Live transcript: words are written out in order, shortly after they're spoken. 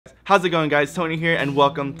How's it going, guys? Tony here, and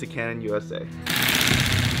welcome to Canon USA.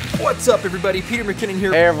 What's up, everybody? Peter McKinnon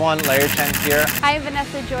here. Hey everyone, Larry Chen here. Hi,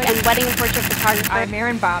 Vanessa Joy. I'm wedding and portrait photographer. I'm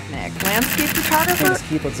Erin Bobnick, landscape photographer. My name is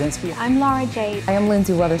Keith Ledzinski. I'm Laura Jade. I am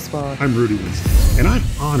Lindsay Weatherspoon. I'm Rudy Winston, and I'm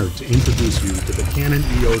honored to introduce you to the Canon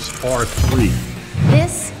EOS R3.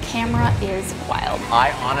 This camera is wild.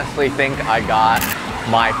 I honestly think I got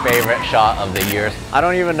my favorite shot of the year. I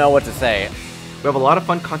don't even know what to say. We have a lot of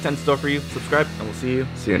fun content in store for you. Subscribe, and we'll see you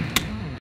soon.